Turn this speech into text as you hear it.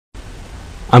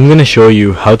I'm going to show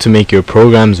you how to make your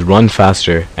programs run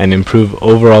faster and improve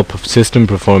overall system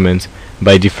performance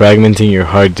by defragmenting your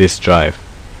hard disk drive.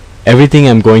 Everything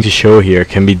I'm going to show here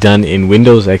can be done in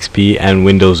Windows XP and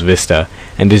Windows Vista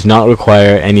and does not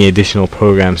require any additional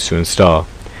programs to install.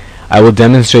 I will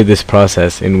demonstrate this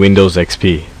process in Windows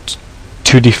XP.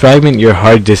 To defragment your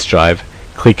hard disk drive,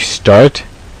 click Start,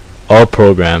 All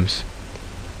Programs,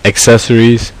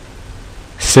 Accessories,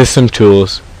 System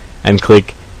Tools, and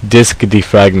click Disk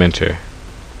Defragmenter.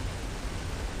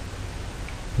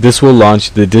 This will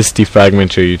launch the Disk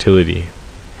Defragmenter utility.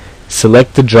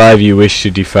 Select the drive you wish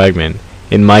to defragment.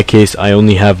 In my case, I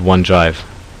only have one drive.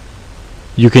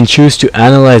 You can choose to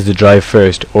analyze the drive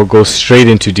first or go straight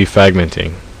into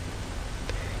defragmenting.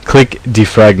 Click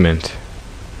Defragment.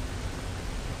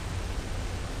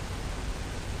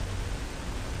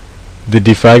 The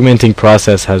defragmenting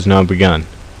process has now begun.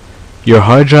 Your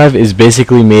hard drive is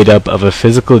basically made up of a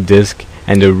physical disk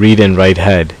and a read and write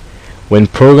head. When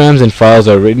programs and files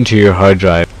are written to your hard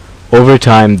drive, over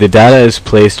time the data is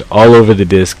placed all over the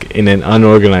disk in an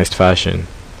unorganized fashion.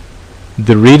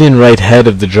 The read and write head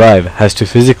of the drive has to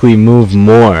physically move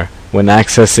more when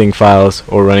accessing files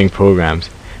or running programs,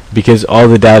 because all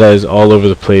the data is all over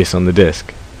the place on the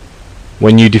disk.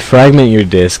 When you defragment your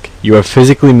disk, you are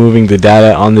physically moving the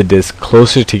data on the disk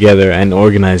closer together and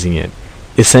organizing it,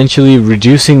 essentially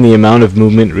reducing the amount of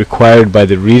movement required by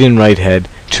the read and write head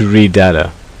to read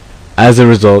data. As a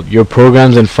result, your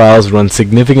programs and files run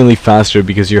significantly faster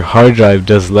because your hard drive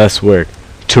does less work.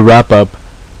 To wrap up,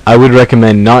 I would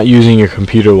recommend not using your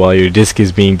computer while your disk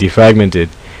is being defragmented.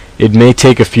 It may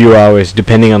take a few hours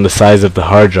depending on the size of the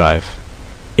hard drive.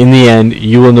 In the end,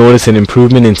 you will notice an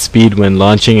improvement in speed when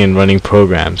launching and running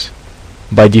programs.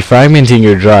 By defragmenting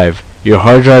your drive, your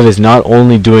hard drive is not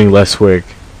only doing less work,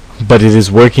 but it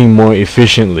is working more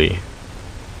efficiently.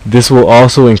 This will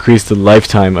also increase the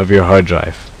lifetime of your hard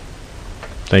drive.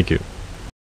 Thank you.